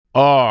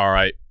All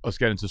right, let's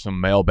get into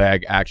some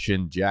mailbag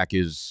action. Jack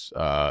is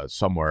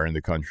somewhere in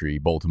the country,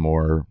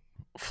 Baltimore,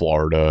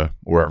 Florida,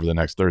 wherever the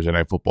next Thursday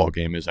night football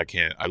game is.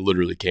 I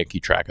literally can't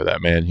keep track of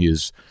that man. He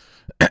is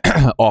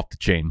off the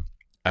chain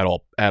at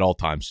all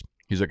times.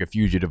 He's like a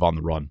fugitive on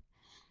the run,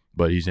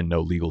 but he's in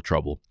no legal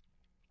trouble.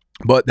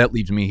 But that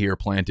leaves me here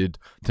planted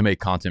to make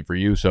content for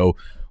you. So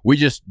we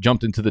just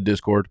jumped into the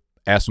Discord,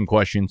 asked some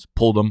questions,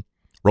 pulled them,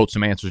 wrote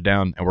some answers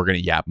down, and we're going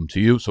to yap them to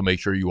you. So make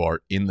sure you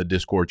are in the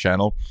Discord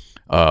channel.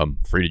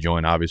 Free to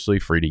join, obviously,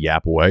 free to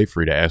yap away,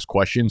 free to ask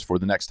questions for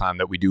the next time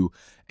that we do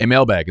a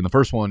mailbag. And the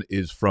first one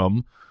is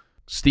from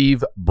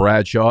Steve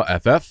Bradshaw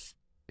FF.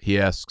 He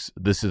asks,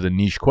 this is a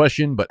niche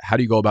question, but how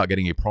do you go about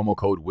getting a promo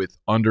code with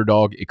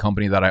Underdog, a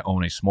company that I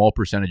own a small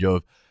percentage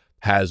of,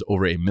 has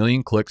over 1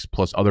 million clicks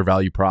plus other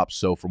value props.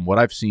 So from what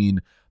I've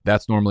seen,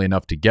 that's normally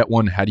enough to get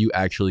one. How do you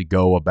actually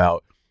go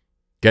about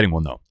getting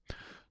one, though?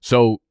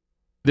 So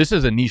this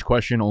is a niche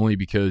question only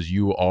because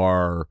you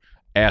are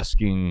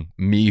asking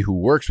me, who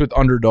works with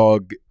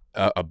Underdog,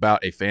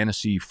 about a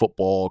fantasy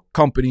football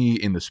company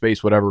in the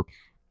space, whatever.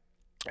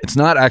 It's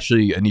not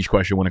actually a niche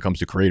question when it comes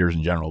to creators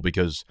in general,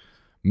 because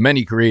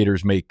many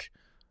creators make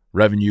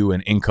revenue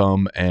and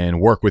income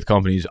and work with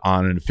companies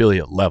on an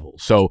affiliate level.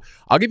 So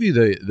I'll give you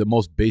the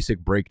most basic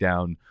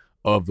breakdown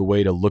of the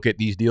way to look at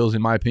these deals,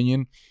 in my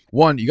opinion.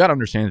 One, you got to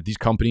understand that these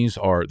companies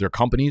they're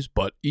companies,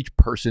 but each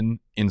person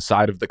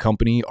inside of the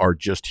company are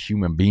just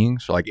human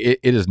beings. So like it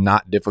is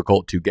not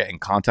difficult to get in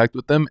contact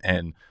with them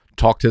and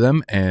talk to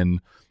them. And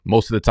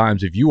most of the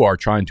times, if you are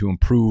trying to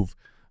improve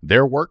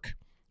their work,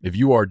 if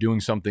you are doing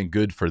something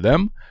good for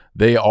them,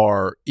 they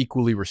are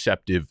equally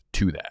receptive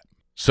to that.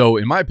 So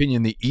in my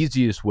opinion, the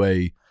easiest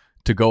way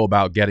to go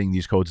about getting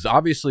these codes is,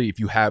 obviously, if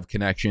you have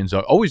connections,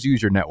 always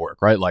use your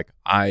network, right? Like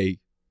I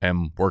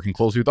am working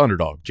closely with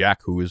Underdog.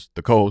 Jack, who is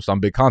the co-host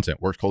on Big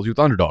Content, works closely with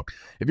Underdog.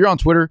 If you're on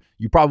Twitter,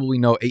 you probably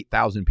know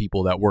 8,000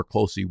 people that work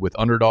closely with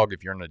Underdog.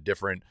 If you're in a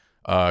different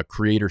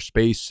creator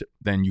space,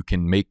 then you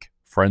can make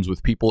friends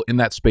with people in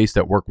that space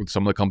that work with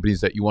some of the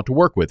companies that you want to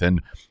work with.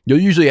 And you'll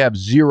usually have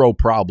zero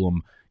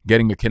problem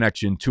getting a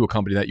connection to a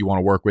company that you want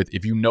to work with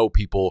if you know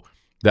people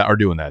that are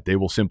doing that. They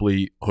will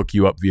simply hook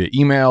you up via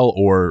email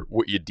or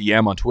you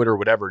DM on Twitter,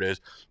 whatever it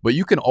is. But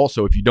you can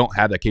also, if you don't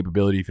have that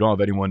capability, if you don't have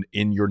anyone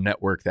in your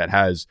network that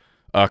has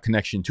a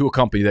connection to a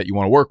company that you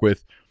want to work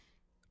with,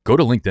 go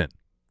to LinkedIn,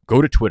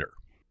 go to Twitter,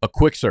 a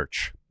quick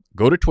search,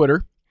 go to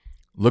Twitter,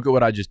 look at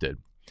what I just did.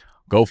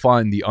 Go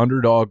find the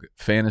Underdog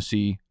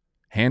Fantasy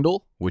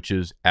handle, which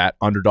is at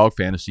Underdog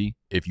Fantasy.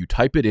 If you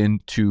type it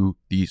into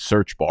the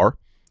search bar,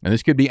 and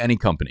this could be any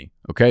company,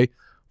 okay?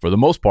 For the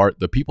most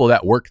part, the people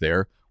that work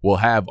there will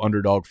have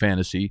Underdog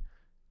Fantasy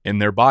in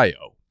their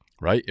bio,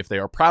 right? If they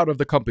are proud of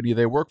the company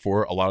they work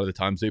for, a lot of the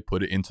times they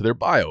put it into their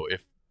bio.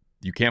 If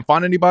you can't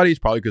find anybody, it's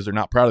probably because they're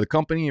not proud of the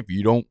company. If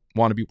you don't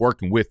want to be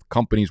working with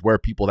companies where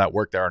people that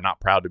work there are not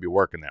proud to be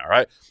working there, all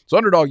right? So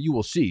Underdog, you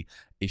will see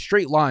a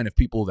straight line of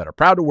people that are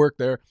proud to work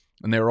there,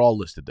 and they're all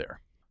listed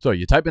there. So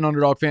you type in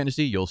Underdog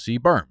Fantasy, you'll see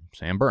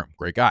Sam Berm,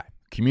 great guy.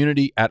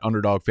 Community at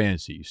Underdog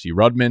Fantasy. You see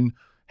Rudman,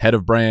 head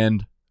of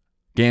brand,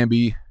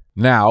 Gamby.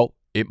 Now,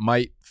 it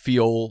might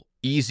feel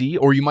easy,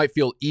 or you might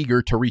feel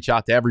eager to reach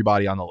out to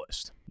everybody on the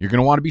list. You're going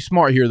to want to be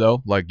smart here,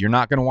 though. Like, you're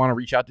not going to want to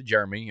reach out to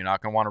Jeremy. You're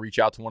not going to want to reach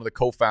out to one of the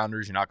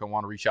co-founders. You're not going to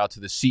want to reach out to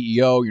the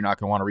CEO. You're not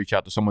going to want to reach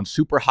out to someone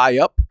super high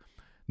up,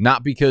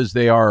 not because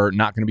they are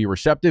not going to be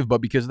receptive, but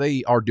because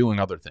they are doing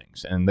other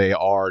things, and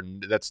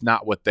that's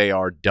not what they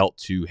are dealt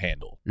to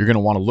handle. You're going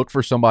to want to look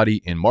for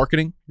somebody in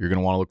marketing. You're going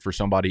to want to look for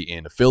somebody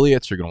in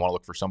affiliates. You're going to want to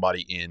look for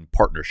somebody in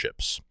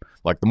partnerships.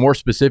 Like, the more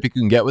specific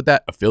you can get with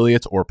that,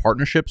 affiliates or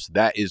partnerships,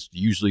 that is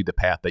usually the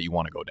path that you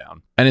want to go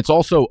down. And it's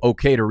also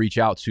okay to reach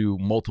out to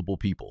multiple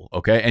people,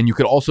 okay? And you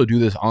could also do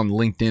this on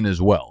LinkedIn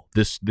as well.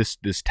 This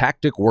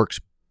tactic works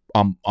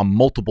on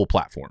multiple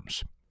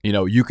platforms. You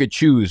know, you could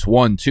choose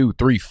 1, 2,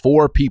 3,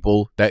 4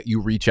 people that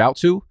you reach out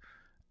to,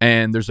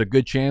 and there's a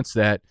good chance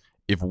that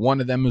if one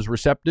of them is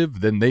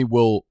receptive, then they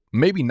will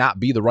maybe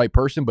not be the right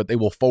person, but they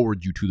will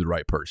forward you to the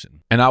right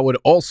person. And I would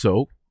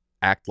also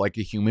act like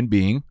a human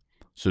being.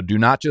 So do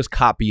not just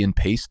copy and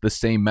paste the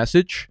same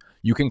message.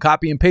 You can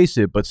copy and paste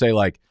it, but say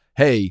like,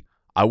 hey,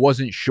 I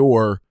wasn't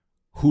sure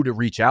who to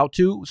reach out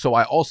to, so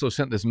I also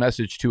sent this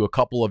message to a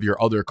couple of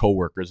your other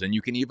coworkers, and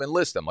you can even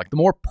list them. Like, the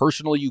more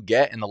personal you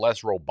get and the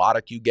less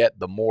robotic you get,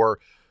 the more,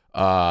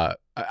 I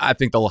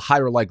think the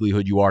higher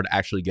likelihood you are to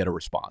actually get a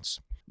response.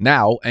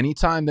 Now,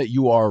 anytime that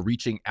you are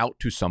reaching out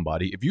to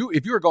somebody, if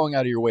you are going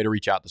out of your way to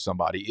reach out to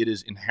somebody, it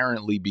is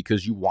inherently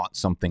because you want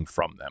something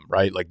from them,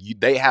 right? Like,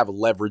 they have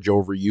leverage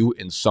over you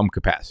in some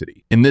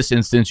capacity. In this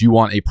instance, you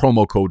want a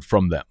promo code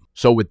from them.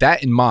 So with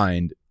that in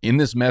mind, in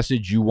this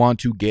message, you want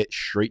to get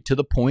straight to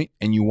the point,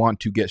 and you want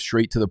to get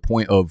straight to the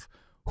point of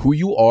who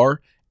you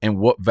are and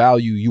what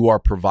value you are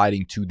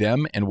providing to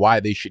them and why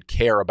they should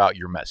care about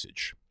your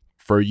message.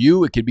 For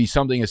you, it could be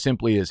something as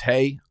simply as,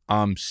 hey,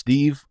 I'm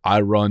Steve.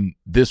 I run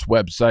this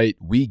website.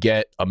 We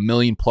get 1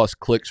 million plus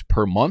clicks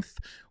per month.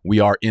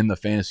 We are in the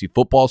fantasy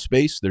football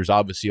space. There's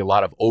obviously a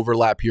lot of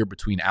overlap here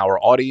between our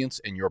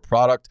audience and your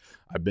product.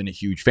 I've been a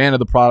huge fan of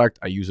the product.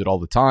 I use it all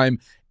the time.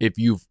 If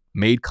you've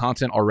made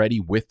content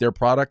already with their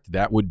product,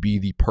 that would be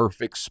the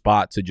perfect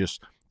spot to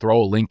just throw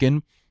a link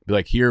in. Be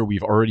like, here,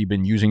 we've already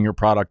been using your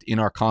product in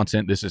our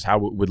content. This is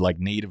how it would like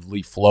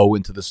natively flow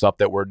into the stuff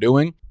that we're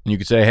doing. And you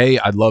could say, hey,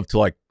 I'd love to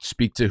like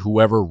speak to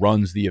whoever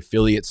runs the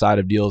affiliate side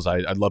of deals.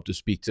 I'd love to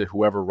speak to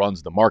whoever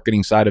runs the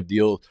marketing side of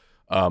deals.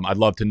 I'd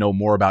love to know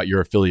more about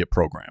your affiliate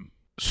program.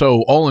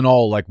 So all in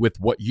all, like with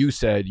what you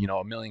said,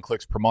 1 million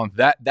clicks per month,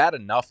 that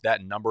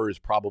number is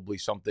probably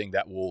something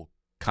that will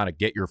kind of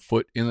get your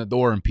foot in the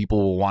door and people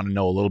will want to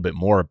know a little bit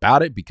more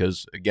about it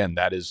because, again,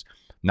 that is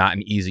not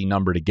an easy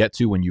number to get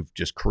to when you've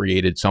just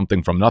created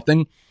something from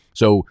nothing.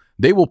 So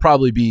they will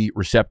probably be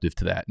receptive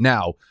to that.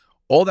 Now,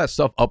 all that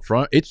stuff up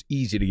front, it's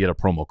easy to get a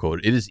promo code.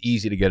 It is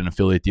easy to get an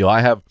affiliate deal.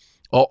 I have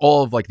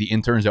all of like the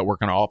interns that work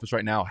in our office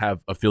right now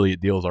have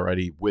affiliate deals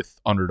already with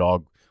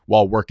Underdog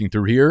while working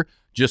through here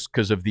just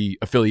because of the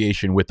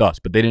affiliation with us.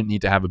 But they didn't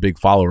need to have a big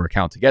follower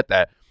account to get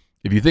that.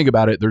 If you think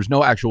about it, there's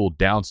no actual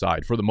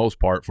downside for the most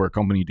part for a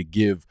company to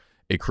give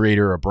a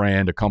creator, a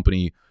brand, a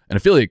company an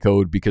affiliate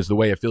code, because the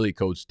way affiliate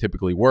codes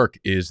typically work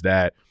is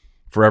that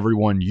for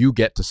everyone you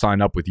get to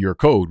sign up with your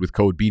code, with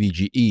code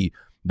BDGE,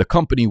 the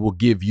company will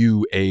give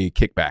you a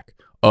kickback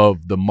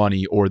of the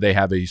money, or they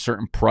have a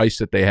certain price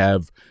that they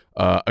have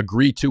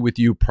agreed to with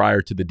you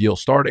prior to the deal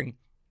starting,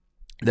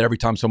 that every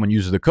time someone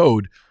uses the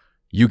code,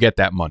 you get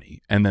that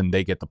money, and then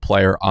they get the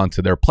player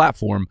onto their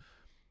platform.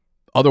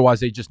 Otherwise,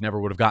 they just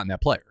never would have gotten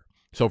that player.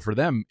 So for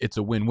them, it's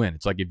a win-win.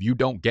 It's like if you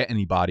don't get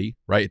anybody,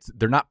 right,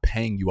 they're not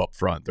paying you up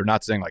front. They're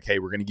not saying like, hey,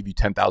 we're going to give you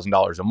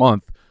 $10,000 a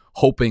month,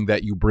 hoping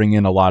that you bring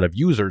in a lot of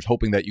users,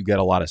 hoping that you get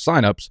a lot of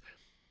signups.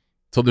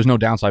 So there's no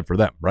downside for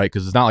them, right?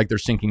 Because it's not like they're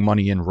sinking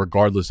money in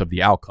regardless of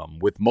the outcome.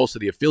 With most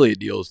of the affiliate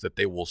deals that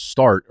they will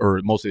start,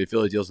 or most of the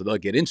affiliate deals that they'll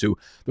get into,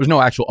 there's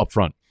no actual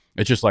upfront.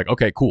 It's just like,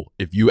 okay, cool.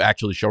 If you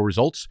actually show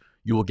results,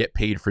 you will get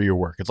paid for your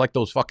work. It's like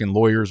those fucking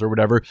lawyers or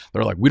whatever.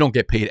 They're like, we don't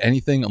get paid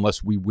anything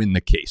unless we win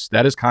the case.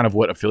 That is kind of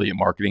what affiliate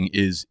marketing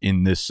is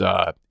in this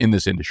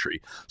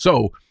industry.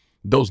 So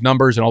those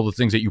numbers and all the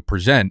things that you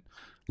present,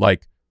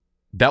 like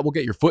that will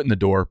get your foot in the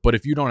door. But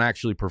if you don't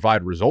actually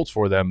provide results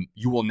for them,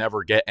 you will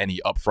never get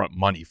any upfront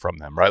money from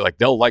them, right? Like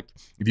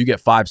if you get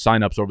 5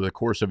 signups over the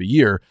course of a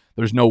year,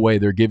 there's no way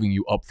they're giving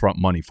you upfront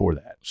money for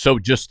that. So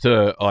just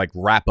to like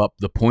wrap up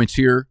the points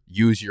here,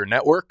 use your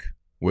network,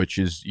 which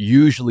is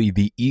usually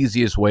the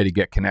easiest way to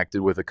get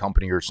connected with a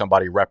company or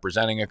somebody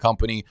representing a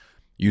company.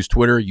 Use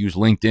Twitter, use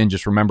LinkedIn.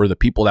 Just remember the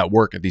people that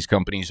work at these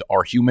companies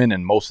are human,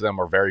 and most of them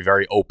are very,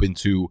 very open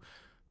to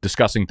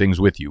discussing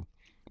things with you.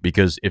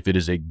 Because if it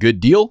is a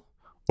good deal,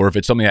 or if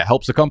it's something that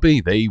helps the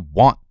company, they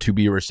want to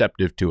be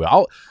receptive to it.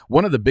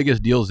 One of the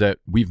biggest deals that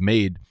we've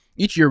made,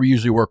 each year we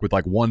usually work with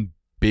like one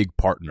big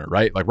partner,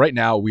 right? Like right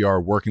now we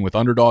are working with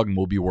Underdog, and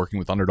we'll be working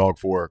with Underdog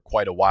for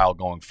quite a while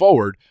going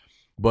forward.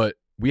 But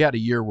we had a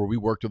year where we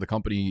worked with a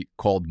company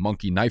called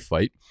Monkey Knife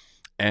Fight.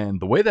 And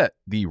the way that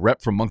the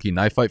rep from Monkey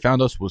Knife Fight found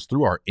us was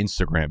through our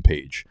Instagram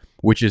page,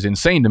 which is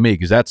insane to me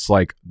because that's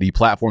like the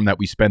platform that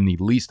we spend the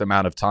least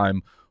amount of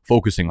time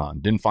focusing on.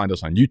 Didn't find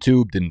us on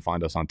YouTube, didn't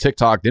find us on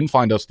TikTok, didn't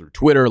find us through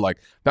Twitter, like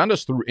found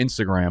us through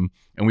Instagram,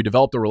 and we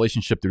developed a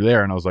relationship through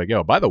there. And I was like,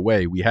 yo, by the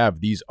way, we have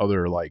these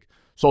other like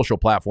social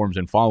platforms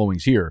and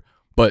followings here,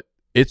 but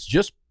it's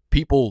just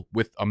people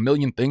with a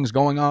million things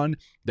going on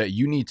that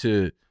you need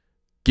to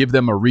give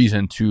them a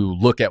reason to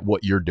look at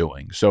what you're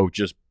doing. So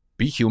just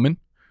be human,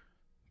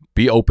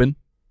 be open,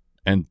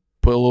 and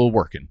put a little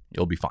work in.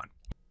 You'll be fine.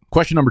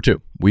 Question number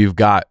 2. We've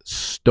got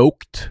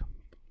Stoked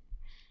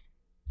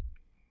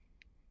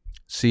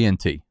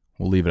CNT.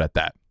 We'll leave it at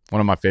that. One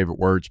of my favorite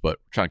words, but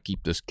we're trying to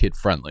keep this kid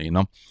friendly,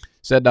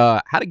 Said,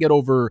 how to get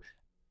over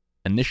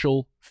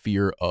initial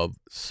fear of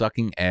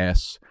sucking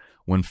ass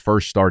when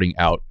first starting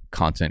out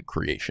content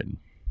creation.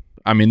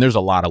 I mean, there's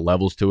a lot of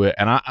levels to it,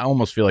 and I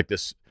almost feel like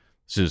this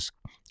is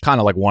kind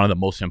of like one of the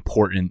most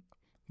important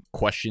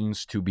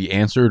questions to be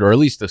answered, or at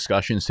least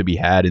discussions to be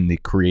had in the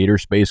creator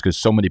space, because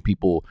so many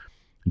people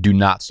do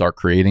not start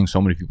creating.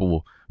 So many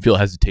people feel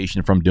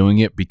hesitation from doing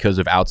it because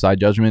of outside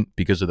judgment,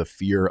 because of the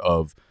fear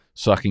of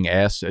sucking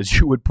ass, as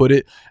you would put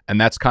it.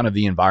 And that's kind of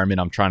the environment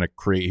I'm trying to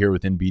create here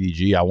within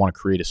BDG. I want to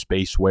create a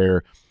space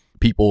where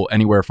people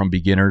anywhere from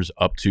beginners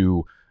up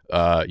to,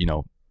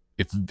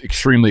 if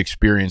extremely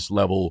experienced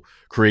level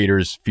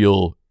creators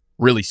feel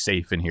really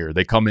safe in here.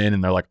 They come in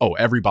and they're like, oh,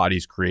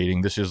 everybody's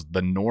creating. This is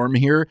the norm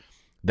here.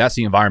 That's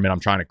the environment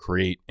I'm trying to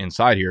create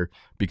inside here,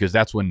 because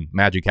that's when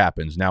magic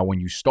happens. Now, when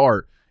you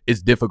start,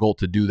 it's difficult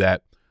to do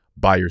that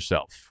by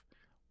yourself.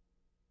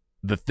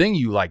 The thing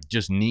you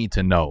just need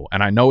to know,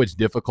 and I know it's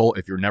difficult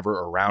if you're never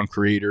around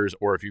creators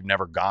or if you've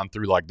never gone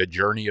through the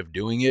journey of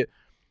doing it,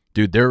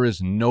 dude, there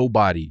is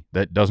nobody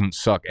that doesn't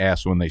suck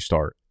ass when they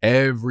start.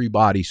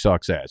 Everybody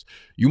sucks ass.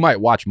 You might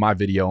watch my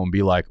video and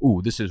be like,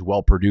 ooh, this is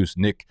well produced.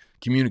 Nick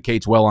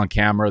communicates well on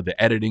camera.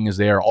 The editing is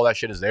there. All that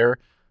shit is there.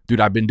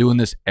 Dude, I've been doing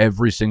this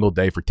every single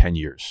day for 10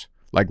 years.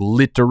 Like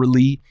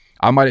literally,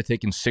 I might have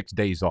taken 6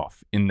 days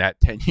off in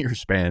that 10-year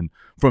span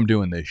from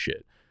doing this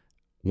shit.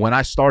 When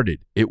I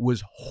started, it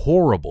was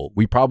horrible.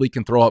 We probably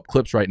can throw up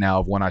clips right now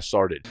of when I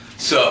started.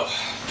 So,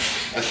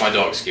 that's my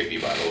dog Skippy,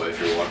 by the way, if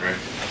you're wondering.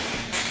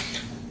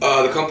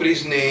 The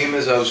company's name,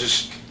 as I was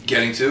just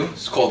getting to,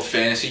 it's called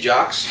Fantasy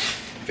Jocks.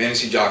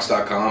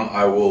 FantasyJocks.com.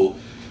 I will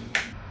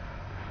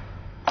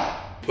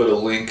put a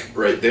link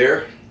right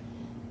there.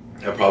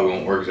 That probably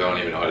won't work because I don't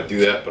even know how to do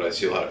that, but I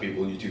see a lot of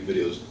people in YouTube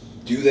videos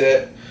do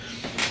that.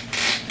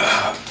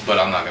 But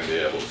I'm not going to be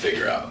able to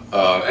figure out.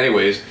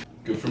 Anyways,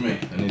 good for me.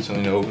 I need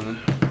something to open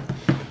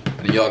it.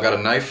 Any of y'all got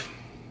a knife?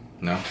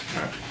 No? All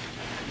right.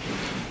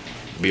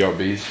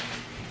 BRBs.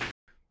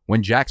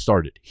 When Jack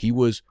started, he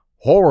was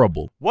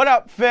horrible. What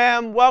up,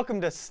 fam?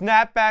 Welcome to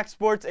Snapback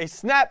Sports, a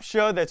snap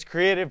show that's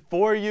created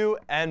for you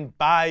and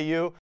by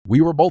you.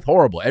 We were both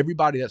horrible.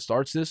 Everybody that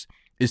starts this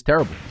is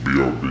terrible.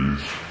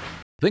 BRBs.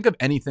 Think of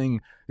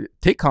anything,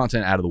 take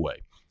content out of the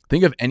way.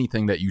 Think of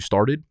anything that you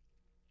started,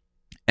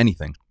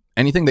 anything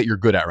that you're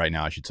good at right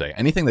now, I should say.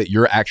 Anything that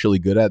you're actually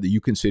good at, that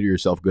you consider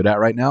yourself good at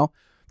right now,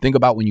 think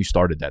about when you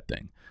started that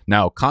thing.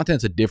 Now,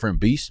 content's a different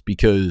beast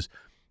because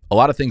a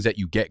lot of things that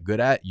you get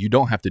good at, you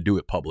don't have to do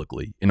it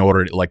publicly in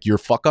order to, like your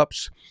fuck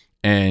ups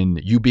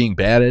and you being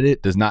bad at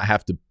it does not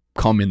have to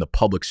come in the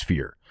public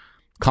sphere.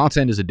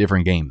 Content is a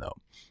different game though,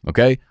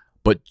 okay?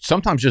 But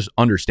sometimes just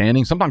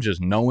understanding, sometimes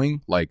just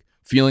knowing, like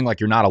feeling like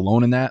you're not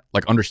alone in that,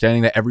 like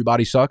understanding that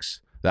everybody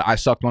sucks, that I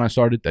sucked when I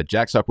started, that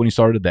Jack sucked when he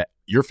started, that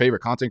your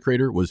favorite content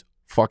creator was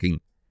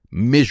fucking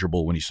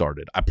miserable when he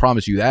started. I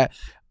promise you that.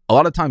 A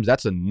lot of times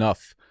that's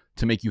enough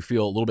to make you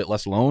feel a little bit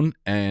less alone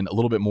and a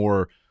little bit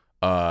more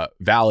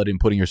valid in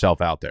putting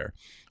yourself out there.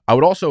 I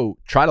would also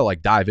try to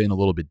like dive in a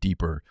little bit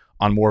deeper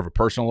on more of a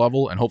personal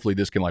level, and hopefully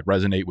this can like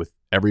resonate with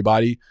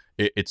everybody.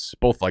 It's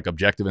both like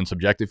objective and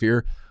subjective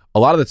here. A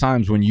lot of the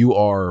times when you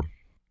are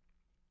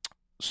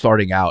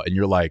starting out and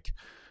you're like,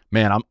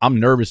 man, I'm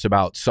nervous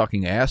about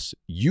sucking ass,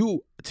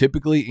 you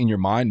typically in your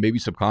mind, maybe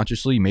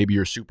subconsciously, maybe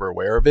you're super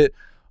aware of it,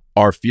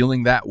 are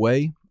feeling that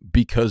way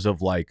because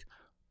of like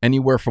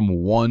anywhere from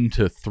 1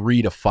 to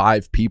 3 to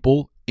 5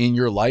 people in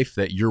your life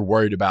that you're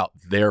worried about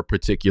their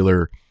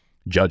particular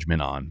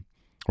judgment on,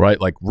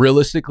 right? Like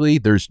realistically,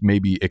 there's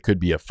maybe, it could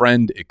be a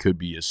friend, it could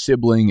be a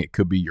sibling, it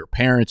could be your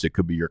parents, it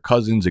could be your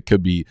cousins, it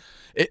could be,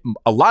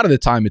 a lot of the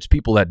time it's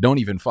people that don't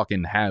even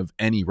fucking have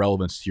any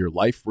relevance to your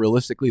life.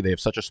 Realistically, they have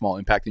such a small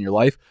impact in your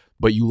life,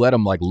 but you let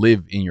them like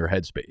live in your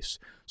headspace.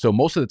 So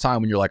most of the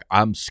time when you're like,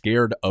 I'm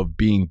scared of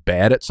being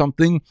bad at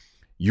something,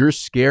 you're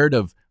scared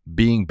of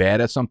being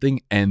bad at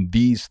something and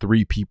these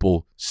 3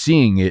 people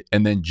seeing it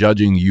and then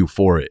judging you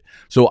for it.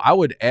 So I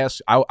would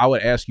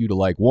ask you to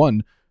like,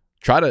 one,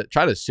 try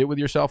to sit with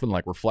yourself and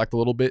like reflect a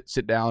little bit,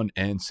 sit down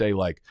and say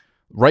like,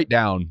 write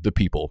down the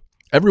people.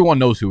 Everyone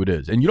knows who it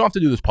is. And you don't have to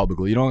do this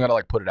publicly. You don't got to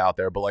like put it out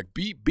there, but like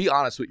be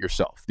honest with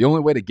yourself. The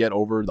only way to get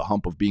over the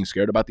hump of being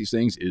scared about these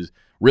things is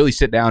really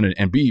sit down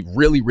and be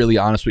really, really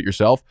honest with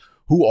yourself.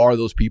 Who are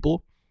those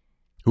people?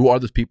 Who are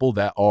those people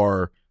that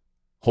are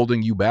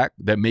holding you back,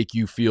 that make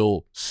you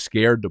feel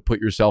scared to put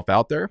yourself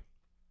out there?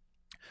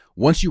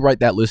 Once you write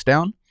that list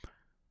down,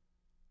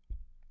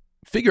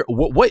 figure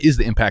what is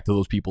the impact of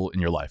those people in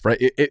your life, right?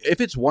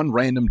 If it's one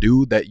random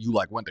dude that you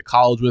like went to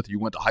college with, you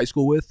went to high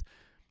school with,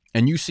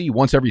 and you see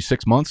once every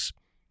 6 months,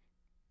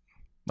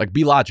 like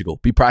be logical,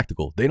 be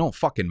practical. They don't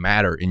fucking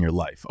matter in your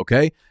life,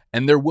 okay?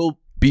 And there will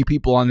be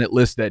people on that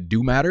list that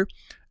do matter.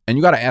 And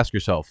you got to ask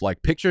yourself,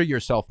 like picture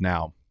yourself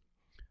now,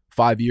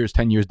 5 years,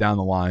 10 years down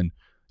the line,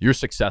 you're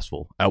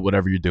successful at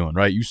whatever you're doing,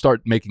 right? You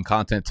start making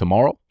content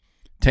tomorrow,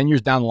 10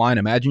 years down the line,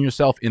 imagine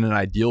yourself in an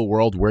ideal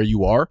world where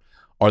you are.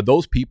 Are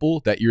those people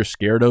that you're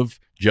scared of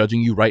judging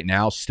you right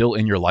now still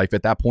in your life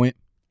at that point?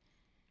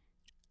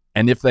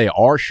 And if they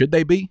are, should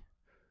they be?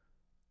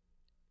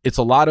 It's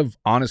a lot of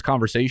honest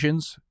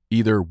conversations,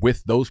 either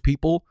with those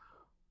people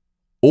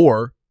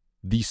or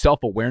the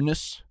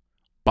self-awareness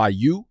by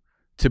you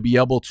to be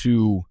able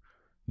to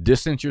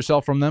distance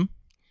yourself from them.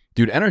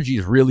 Dude, energy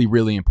is really,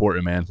 really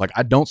important, man. Like,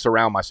 I don't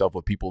surround myself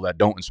with people that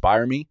don't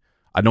inspire me.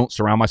 I don't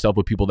surround myself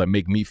with people that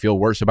make me feel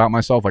worse about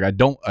myself. Like,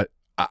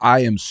 I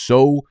am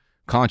so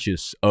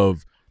conscious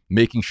of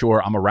making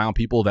sure I'm around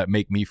people that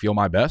make me feel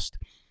my best.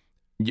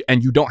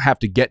 And you don't have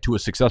to get to a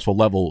successful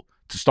level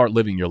to start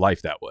living your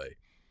life that way.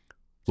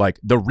 Like,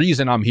 the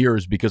reason I'm here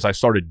is because I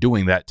started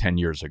doing that 10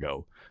 years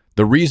ago.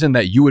 The reason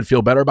that you would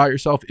feel better about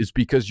yourself is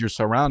because you're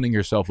surrounding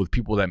yourself with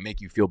people that make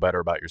you feel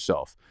better about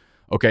yourself.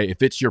 Okay,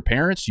 if it's your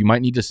parents, you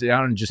might need to sit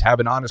down and just have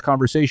an honest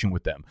conversation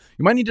with them.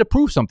 You might need to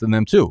prove something to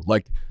them too.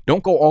 Like,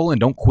 don't go all in.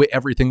 Don't quit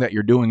everything that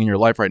you're doing in your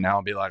life right now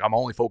and be like, I'm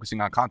only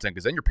focusing on content,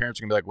 because then your parents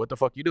are going to be like, what the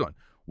fuck are you doing?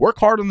 Work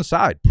hard on the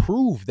side.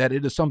 Prove that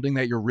it is something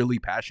that you're really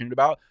passionate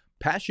about.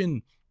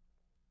 Passion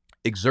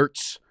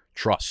exerts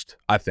trust,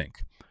 I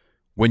think.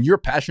 When you're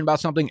passionate about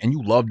something and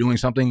you love doing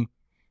something,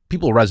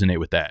 people resonate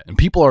with that, and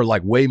people are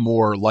like way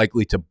more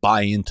likely to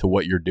buy into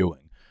what you're doing.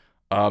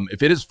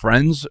 If it is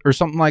friends or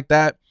something like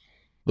that,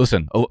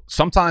 listen,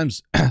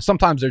 sometimes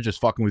they're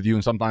just fucking with you,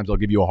 and sometimes they'll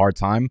give you a hard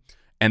time,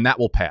 and that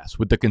will pass.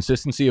 With the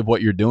consistency of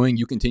what you're doing,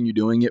 you continue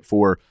doing it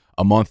for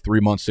a month, 3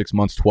 months, 6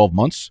 months, 12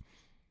 months.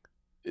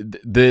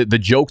 The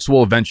jokes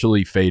will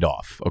eventually fade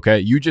off. Okay,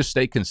 you just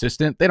stay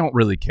consistent. They don't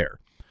really care.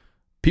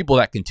 People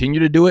that continue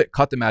to do it,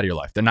 cut them out of your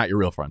life. They're not your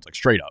real friends, like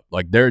straight up.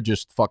 Like they're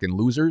just fucking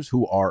losers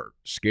who are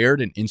scared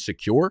and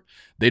insecure.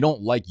 They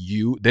don't like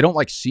you. They don't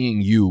like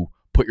seeing you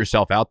put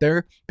yourself out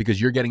there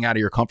because you're getting out of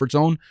your comfort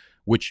zone,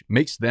 which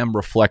makes them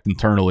reflect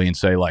internally and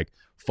say like,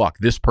 fuck,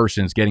 this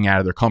person's getting out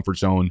of their comfort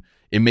zone.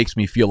 It makes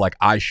me feel like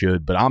I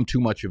should, but I'm too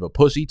much of a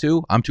pussy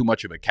too. I'm too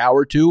much of a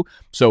coward too.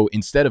 So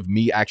instead of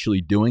me actually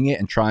doing it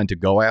and trying to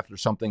go after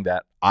something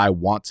that I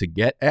want to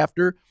get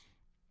after,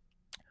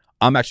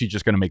 I'm actually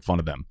just going to make fun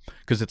of them.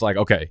 Because it's like,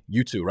 okay,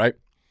 you two, right?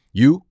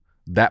 You,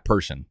 that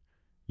person,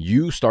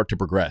 you start to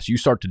progress. You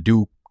start to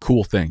do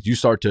cool things. You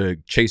start to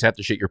chase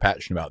after shit you're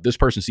passionate about. This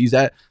person sees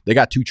that. They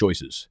got two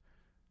choices.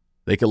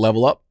 They could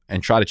level up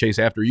and try to chase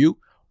after you,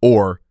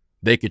 or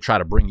they could try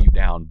to bring you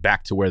down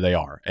back to where they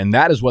are. And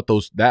that is what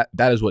that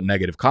is what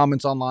negative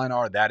comments online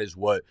are. That is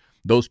what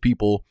those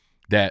people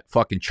that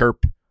fucking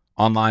chirp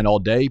online all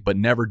day but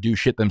never do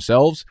shit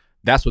themselves,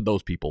 that's what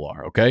those people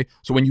are, okay?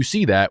 So when you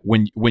see that,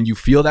 when you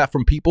feel that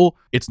from people,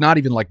 it's not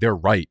even like they're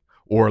right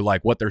or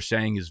like what they're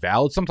saying is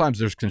valid. Sometimes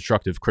there's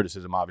constructive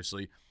criticism,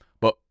 obviously,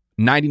 but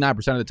 99%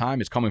 of the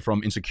time it's coming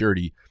from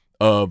insecurity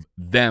of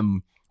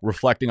them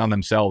reflecting on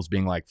themselves,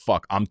 being like,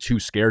 fuck, I'm too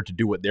scared to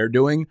do what they're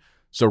doing.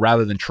 So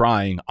rather than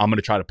trying, I'm going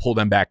to try to pull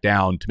them back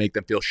down to make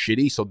them feel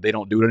shitty so they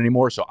don't do it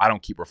anymore, so I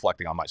don't keep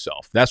reflecting on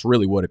myself. That's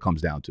really what it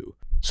comes down to.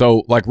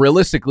 So like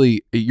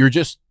realistically, you're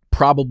just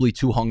probably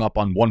too hung up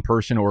on one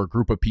person or a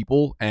group of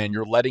people, and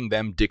you're letting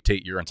them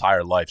dictate your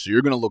entire life. So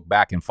you're going to look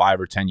back in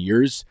 5 or 10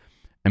 years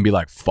and be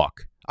like,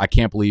 fuck, I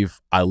can't believe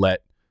I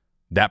let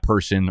that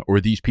person or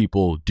these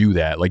people do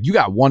that. Like, you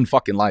got one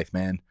fucking life,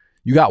 man.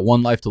 You got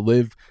one life to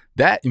live.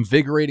 That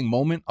invigorating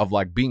moment of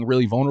like being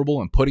really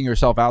vulnerable and putting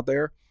yourself out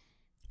there,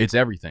 it's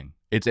everything.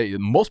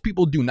 Most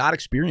people do not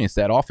experience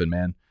that often,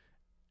 man.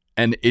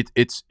 And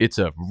it's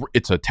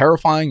a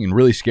terrifying and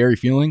really scary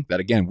feeling that,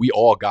 again, we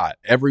all got.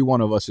 Every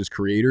one of us as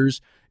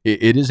creators,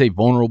 it is a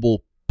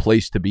vulnerable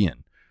place to be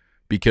in,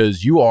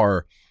 because you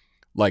are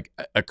like,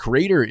 a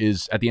creator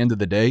is, at the end of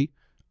the day,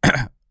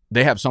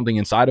 they have something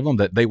inside of them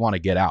that they want to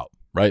get out,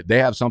 right? They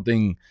have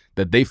something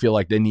that they feel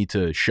like they need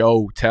to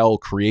show, tell,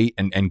 create,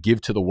 and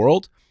give to the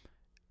world.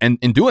 And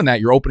in doing that,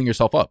 you're opening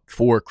yourself up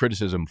for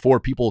criticism, for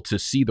people to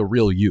see the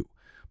real you.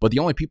 But the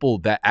only people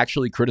that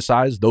actually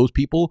criticize those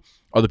people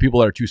are the people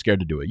that are too scared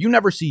to do it. You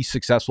never see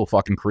successful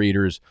fucking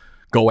creators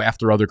go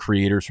after other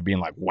creators for being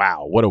like,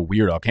 wow, what a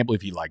weirdo. I can't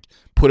believe he like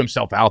put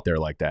himself out there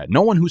like that.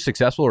 No one who's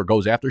successful or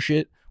goes after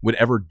shit would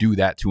ever do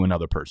that to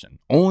another person.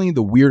 Only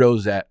the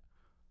weirdos that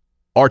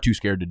are too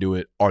scared to do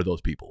it are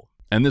those people.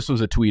 And this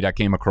was a tweet I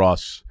came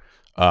across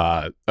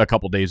a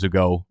couple days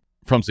ago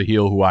from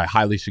Sahil, who I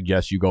highly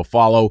suggest you go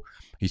follow.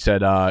 He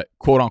said,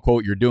 quote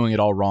unquote, "You're doing it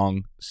all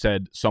wrong,"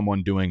 said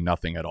someone doing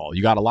nothing at all.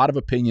 You got a lot of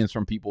opinions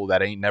from people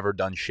that ain't never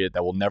done shit,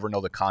 that will never know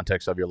the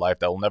context of your life,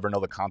 that will never know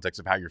the context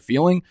of how you're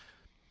feeling.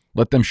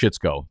 Let them shits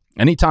go.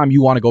 Anytime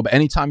you want to go,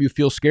 anytime you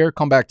feel scared,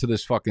 come back to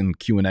this fucking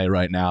Q&A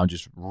right now and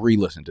just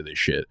re-listen to this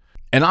shit.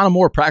 And on a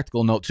more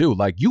practical note too,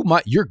 like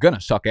you're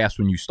gonna suck ass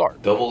when you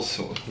start. Doubles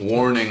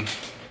warning.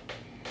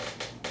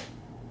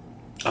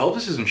 I hope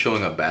this isn't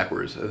showing up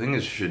backwards. I think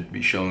it should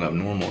be showing up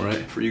normal,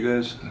 right? For you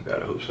guys? I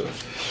gotta hope so.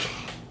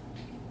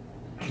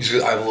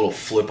 I have a little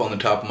flip on the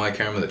top of my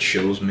camera that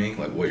shows me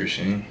like what you're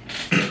seeing.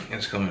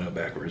 It's coming up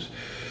backwards.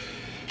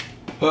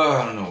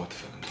 I don't know what the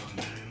fuck I'm talking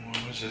about anymore.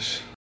 What is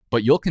this?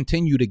 But you'll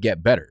continue to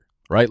get better,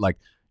 right? Like,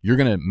 you're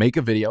gonna make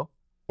a video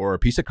or a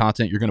piece of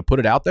content, you're gonna put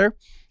it out there,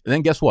 and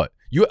then guess what?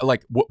 You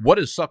like, what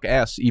does suck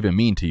ass even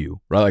mean to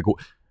you, right? Like,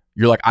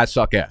 you're like, I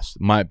suck ass.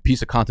 My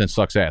piece of content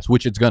sucks ass,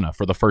 which it's gonna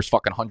for the first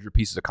fucking 100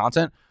 pieces of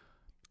content.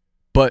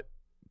 But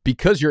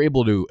because you're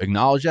able to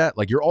acknowledge that,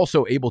 like, you're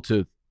also able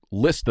to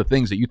list the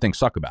things that you think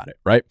suck about it,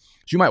 right?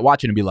 So you might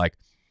watch it and be like,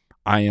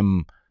 I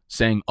am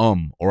saying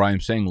or I am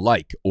saying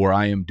like, or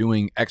I am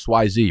doing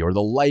XYZ, or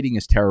the lighting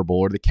is terrible,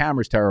 or the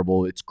camera's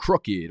terrible, it's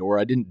crooked, or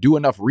I didn't do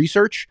enough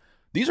research.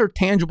 These are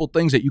tangible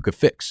things that you could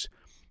fix.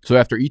 So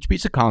after each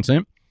piece of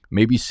content,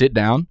 maybe sit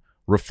down,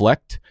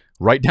 reflect,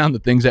 write down the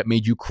things that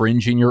made you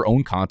cringe in your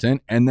own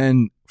content, and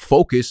then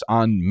focus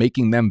on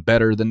making them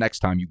better the next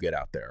time you get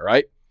out there,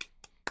 right?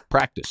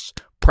 Practice,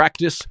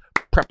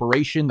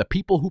 preparation. The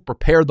people who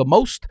prepare the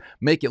most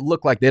make it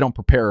look like they don't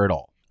prepare at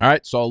all. All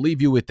right, so I'll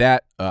leave you with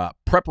that.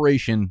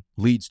 Preparation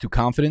leads to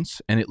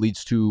confidence, and it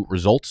leads to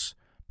results.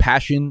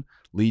 Passion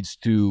leads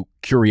to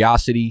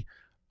curiosity.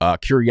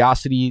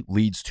 Curiosity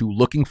leads to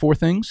looking for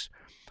things.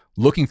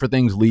 Looking for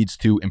things leads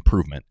to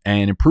improvement,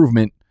 and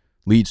improvement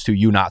leads to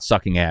you not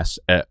sucking ass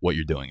at what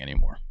you're doing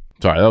anymore.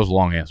 Sorry, that was a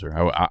long answer.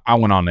 I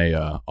went on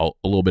a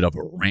little bit of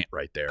a rant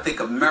right there. I think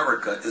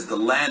America is the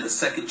land of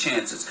second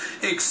chances,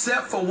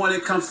 except for when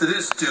it comes to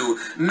this dude,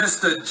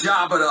 Mr.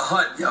 Jabba the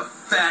Hutt, you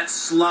fat,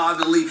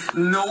 slovenly,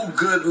 no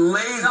good,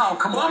 lazy. No,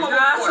 come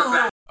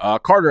on,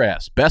 Carter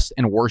asks, best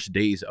and worst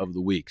days of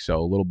the week.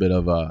 So a little bit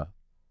of a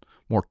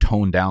more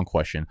toned down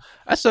question.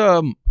 That's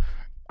I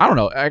don't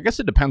know. I guess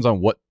it depends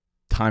on what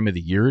time of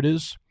the year it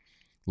is.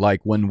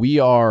 Like when we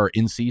are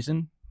in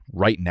season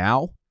right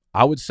now,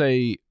 I would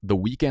say the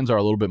weekends are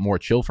a little bit more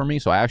chill for me.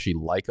 So I actually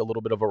like a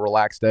little bit of a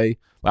relaxed day.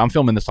 I'm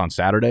filming this on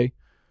Saturday,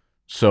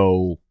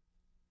 so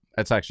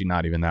that's actually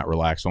not even that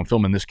relaxed. So I'm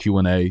filming this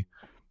Q&A.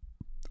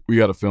 We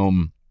got to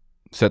film,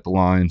 set the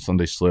line,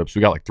 Sunday slips. We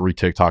got like 3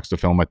 TikToks to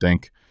film, I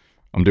think.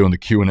 I'm doing the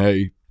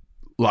Q&A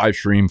live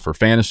stream for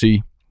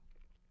fantasy.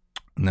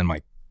 And then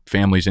my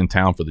family's in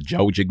town for the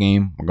Georgia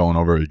game. We're going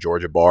over to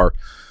Georgia bar.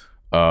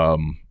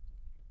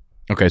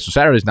 Okay, so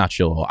Saturday's not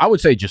chill at all. I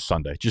would say just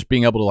Sunday, just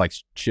being able to like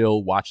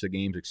chill, watch the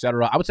games,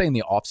 etc. I would say in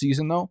the off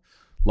season though,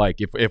 like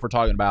if we're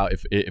talking about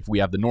if we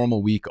have the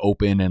normal week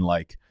open and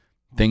like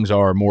things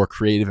are more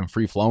creative and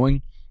free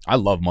flowing, I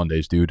love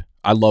Mondays, dude.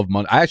 I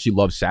actually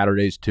love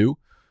Saturdays too.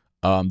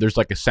 There's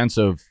like a sense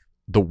of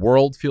the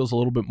world feels a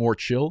little bit more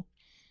chill,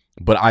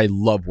 but I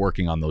love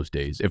working on those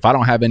days. If I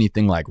don't have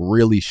anything like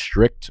really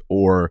strict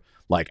or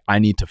like I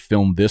need to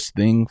film this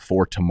thing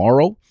for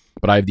tomorrow,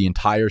 but I have the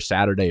entire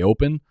Saturday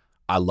open,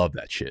 I love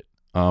that shit.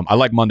 I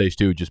like Mondays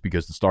too, just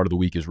because the start of the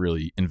week is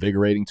really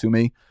invigorating to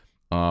me.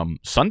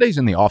 Sundays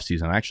in the off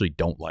season, I actually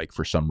don't like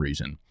for some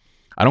reason.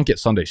 I don't get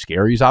Sunday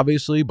scaries,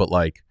 obviously, but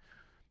like,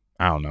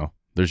 I don't know.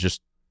 There's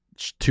just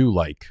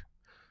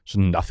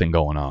nothing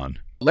going on.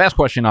 Last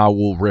question I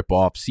will rip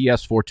off,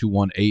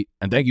 CS4218.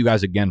 And thank you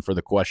guys again for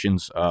the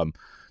questions.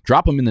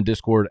 Drop them in the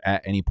Discord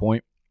at any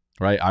point,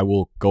 right? I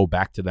will go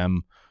back to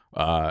them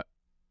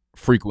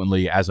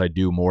frequently as I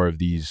do more of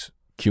these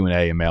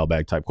Q&A and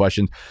mailbag type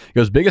questions. He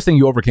goes, biggest thing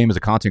you overcame as a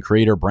content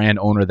creator, brand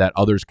owner that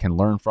others can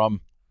learn from.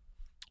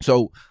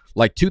 So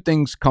like 2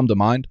 things come to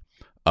mind.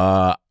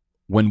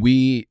 When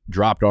we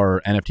dropped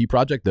our NFT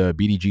project, the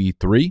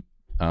BDG3,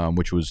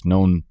 which was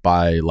known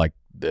by like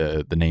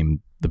the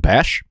name The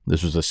Bash.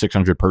 This was a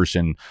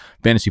 600-person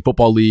fantasy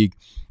football league.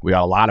 We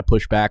got a lot of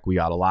pushback. We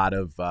got a lot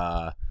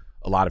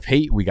of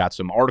hate. We got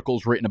some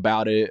articles written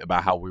about it,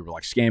 about how we were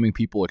like scamming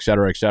people, et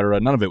cetera, et cetera.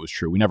 None of it was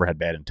true. We never had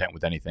bad intent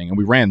with anything. And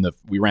we ran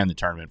the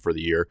tournament for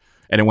the year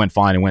and it went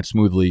fine. It went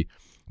smoothly.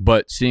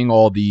 But seeing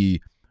all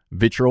the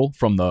vitriol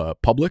from the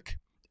public,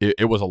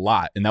 it was a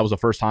lot. And that was the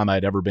first time I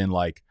had ever been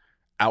like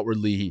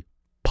outwardly,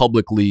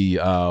 publicly,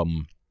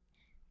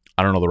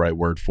 I don't know the right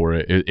word for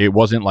it. It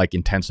wasn't like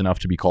intense enough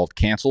to be called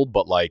canceled,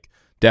 but like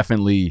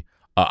definitely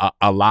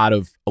a lot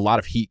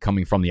of heat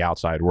coming from the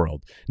outside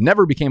world.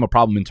 Never became a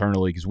problem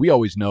internally because we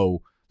always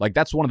know, like,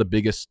 that's one of the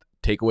biggest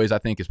takeaways, I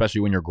think,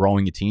 especially when you're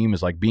growing a team,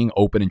 is like being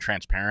open and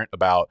transparent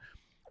about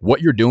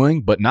what you're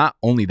doing. But not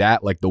only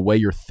that, like the way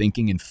you're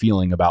thinking and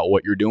feeling about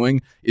what you're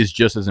doing is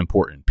just as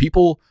important.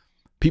 People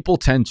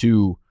tend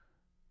to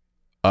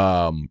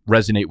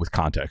resonate with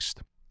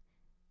context.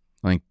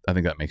 I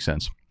think that makes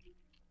sense.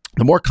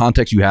 The more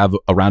context you have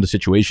around a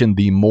situation,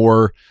 the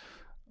more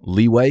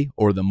leeway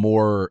or the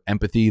more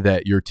empathy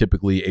that you're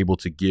typically able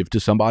to give to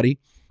somebody.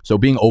 So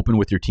being open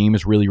with your team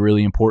is really,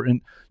 really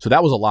important. So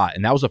that was a lot.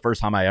 And that was the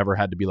first time I ever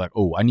had to be like,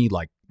 oh, I need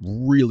like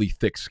really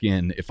thick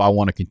skin if I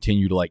want to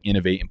continue to like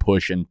innovate and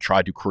push and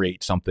try to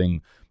create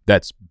something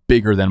that's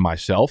bigger than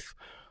myself.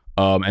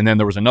 And then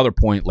there was another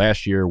point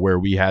last year where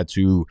we had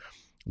to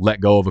let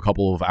go of a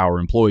couple of our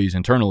employees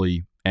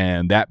internally,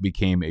 and that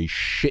became a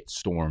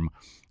shitstorm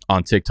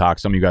on TikTok.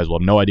 Some of you guys will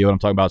have no idea what I'm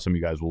talking about. Some of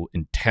you guys will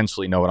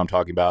intensely know what I'm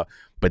talking about.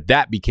 But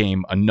that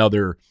became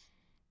another,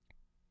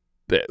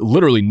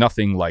 literally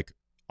nothing like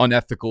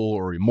unethical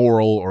or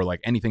immoral or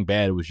like anything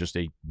bad. It was just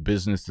a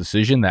business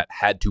decision that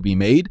had to be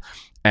made.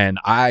 And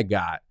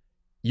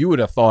you would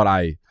have thought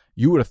I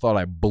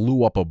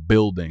blew up a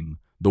building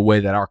the way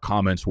that our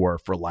comments were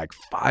for like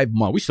 5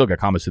 months. We still get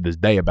comments to this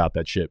day about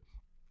that shit.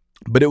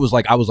 But it was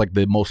like I was like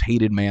the most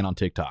hated man on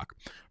TikTok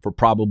for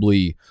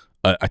probably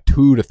a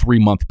 2 to 3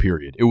 month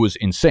period. It was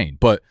insane.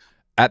 But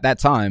at that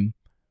time,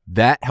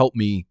 that helped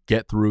me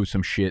get through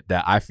some shit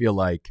that I feel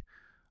like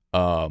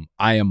I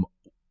am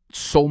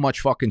so much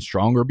fucking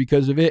stronger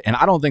because of it. And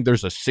I don't think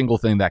there's a single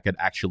thing that could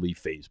actually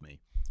phase me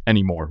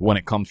anymore when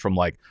it comes from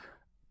like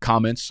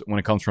comments, when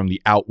it comes from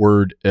the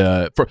outward,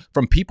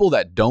 from people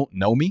that don't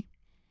know me,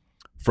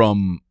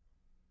 from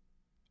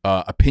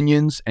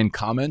opinions and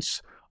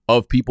comments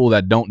of people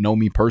that don't know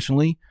me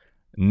personally.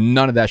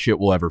 None of that shit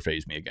will ever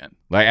phase me again.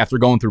 Like after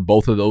going through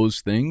both of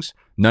those things,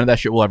 none of that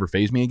shit will ever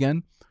phase me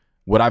again.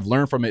 What I've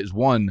learned from it is,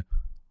 one,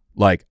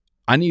 like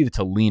I needed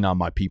to lean on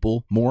my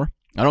people more.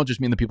 I don't just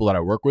mean the people that I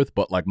work with,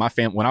 but like my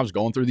when I was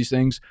going through these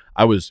things,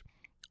 I was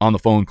on the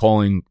phone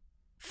calling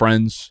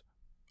friends,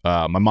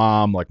 my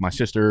mom, like my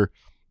sister,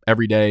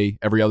 every day,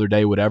 every other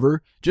day,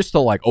 whatever, just to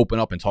like open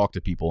up and talk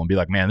to people and be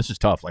like, man, this is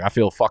tough. Like I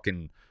feel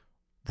fucking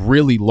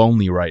really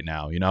lonely right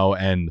now, you know?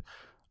 And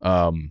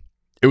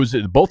it was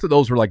both of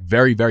those were like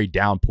very, very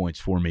down points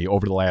for me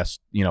over the last,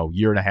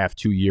 year and a half,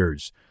 2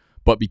 years.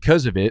 But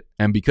because of it,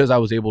 and because I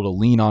was able to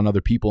lean on other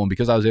people, and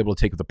because I was able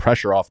to take the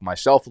pressure off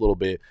myself a little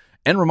bit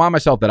and remind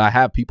myself that I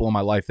have people in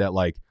my life that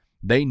like,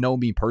 they know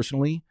me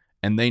personally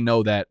and they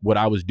know that what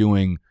I was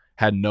doing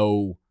had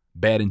no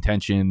bad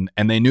intention,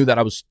 and they knew that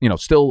I was,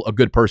 still a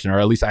good person, or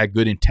at least I had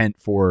good intent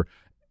for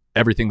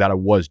everything that I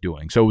was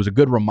doing. So it was a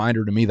good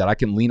reminder to me that I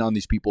can lean on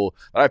these people,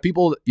 that I have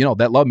people,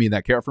 that love me,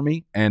 that care for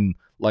me, and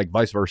like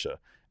vice versa.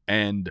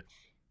 And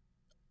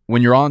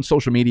when you're on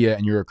social media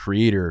and you're a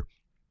creator,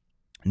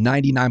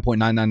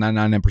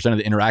 99.99999% of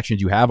the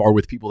interactions you have are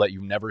with people that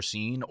you've never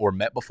seen or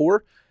met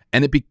before,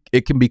 and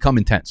it can become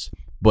intense.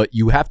 But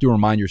you have to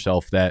remind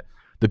yourself that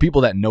the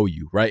people that know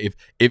you, right?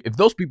 If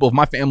those people, if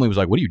my family was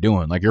like, "What are you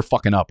doing? Like, you're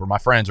fucking up," or my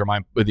friends or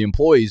the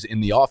employees in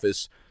the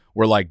office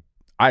were like,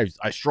 I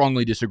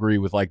strongly disagree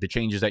with like the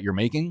changes that you're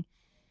making,"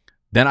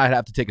 then I'd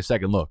have to take a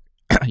second look,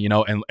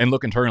 and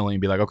look internally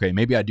and be like, okay,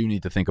 maybe I do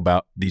need to think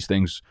about these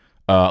things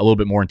a little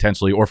bit more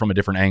intensely, or from a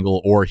different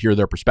angle, or hear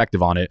their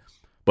perspective on it.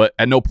 But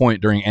at no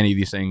point during any of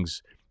these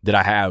things did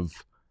I have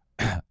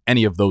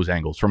any of those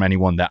angles from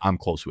anyone that I'm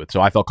close with. So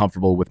I felt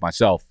comfortable with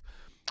myself.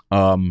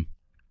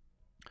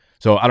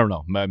 So I don't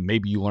know.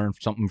 Maybe you learned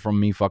something from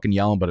me fucking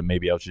yelling, but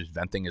maybe I was just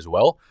venting as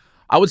well.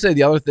 I would say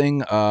the other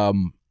thing,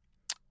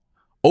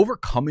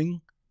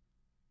 overcoming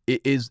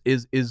is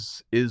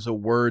a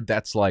word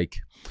that's like,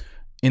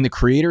 in the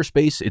creator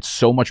space, it's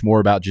so much more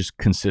about just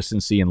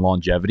consistency and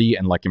longevity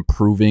and like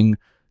improving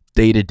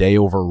day to day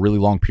over a really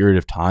long period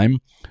of time.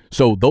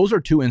 So those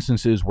are two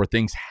instances where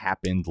things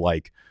happened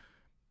like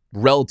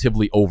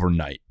relatively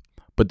overnight,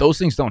 but those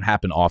things don't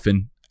happen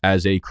often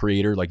as a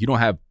creator. Like, you don't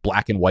have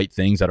black and white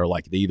things that are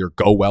like, they either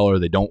go well or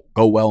they don't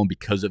go well, and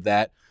because of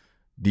that,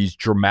 these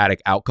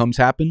dramatic outcomes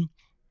happen.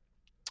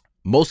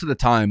 Most of the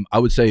time, I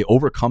would say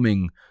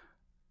overcoming,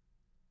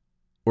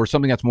 or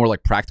something that's more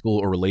like practical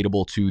or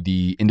relatable to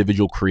the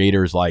individual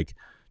creators, like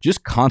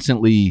just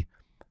constantly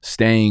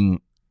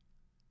staying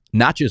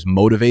not just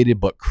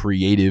motivated, but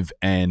creative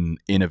and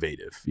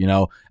innovative.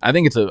 I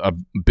think it's a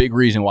big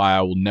reason why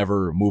I will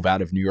never move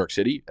out of New York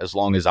City as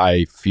long as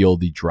I feel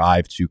the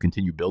drive to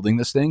continue building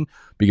this thing,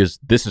 because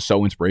this is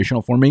so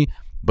inspirational for me.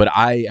 But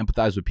I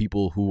empathize with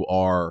people who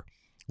are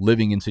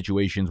living in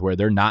situations where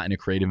they're not in a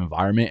creative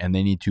environment and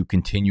they need to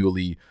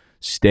continually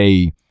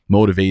stay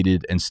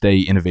motivated and stay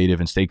innovative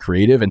and stay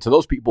creative. And to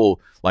those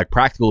people, like,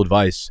 practical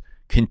advice: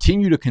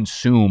 continue to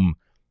consume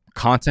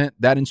content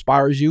that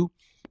inspires you.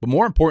 But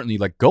more importantly,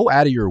 like, go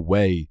out of your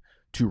way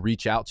to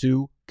reach out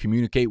to,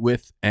 communicate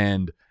with,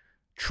 and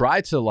try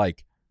to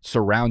like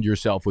surround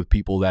yourself with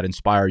people that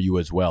inspire you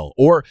as well.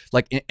 Or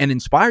like, and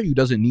inspire you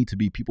doesn't need to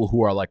be people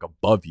who are like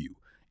above you.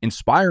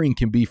 Inspiring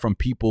can be from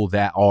people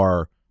that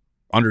are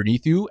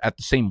underneath you at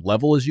the same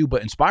level as you,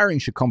 but inspiring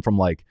should come from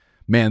like,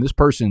 man, this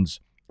person's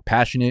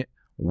passionate,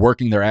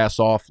 working their ass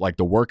off, like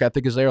the work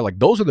ethic is there. Like,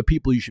 those are the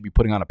people you should be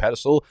putting on a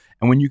pedestal.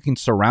 And when you can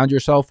surround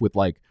yourself with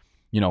like,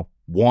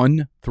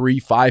 1, 3,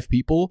 5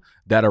 people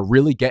that are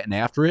really getting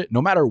after it, no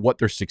matter what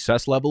their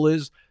success level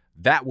is,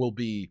 that will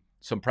be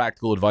some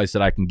practical advice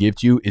that I can give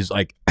to you, is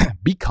like,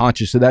 be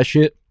conscious of that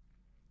shit.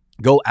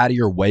 Go out of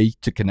your way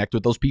to connect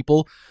with those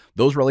people.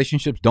 Those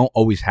relationships don't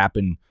always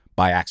happen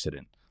by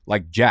accident.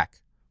 Like Jack,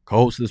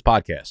 co-host of this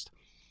podcast,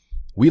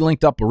 we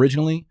linked up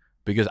originally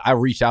because I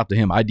reached out to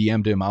him. I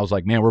DM'd him. I was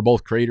like, man, we're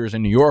both creators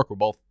in New York. We're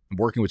both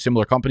working with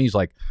similar companies.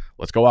 Like,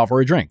 let's go out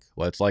for a drink.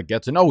 Let's like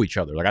get to know each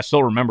other. Like, I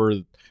still remember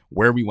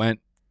where we went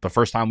the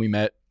first time we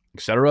met,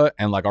 etc.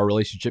 And like, our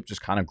relationship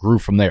just kind of grew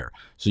from there.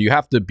 So you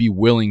have to be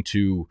willing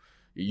to,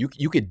 you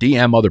could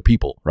DM other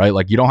people, right?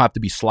 Like, you don't have to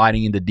be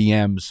sliding into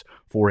DMs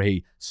for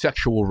a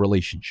sexual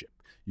relationship.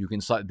 You can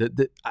slide.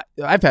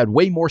 I've had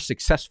way more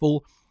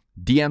successful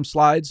DM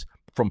slides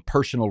from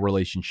personal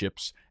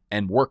relationships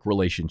and work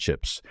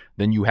relationships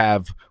than you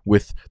have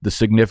with the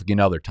significant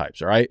other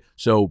types. All right.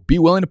 So be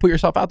willing to put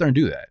yourself out there and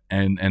do that.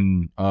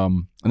 And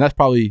that's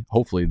probably,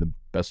 hopefully, the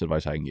best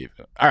advice I can give.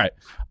 All right.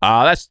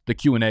 That's the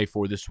Q&A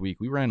for this week.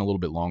 We ran a little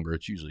bit longer.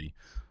 It's usually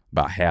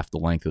about half the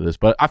length of this,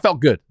 but I felt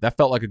good. That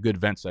felt like a good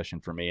vent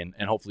session for me. And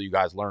hopefully you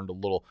guys learned a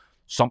little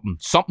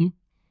something.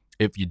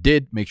 If you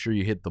did, make sure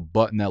you hit the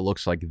button that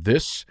looks like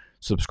this.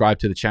 Subscribe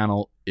to the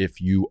channel.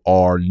 If you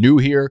are new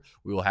here,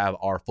 we will have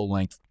our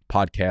full-length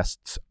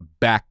podcasts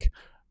back,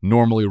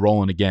 normally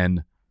rolling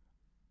again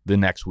the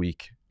next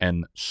week,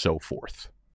 and so forth.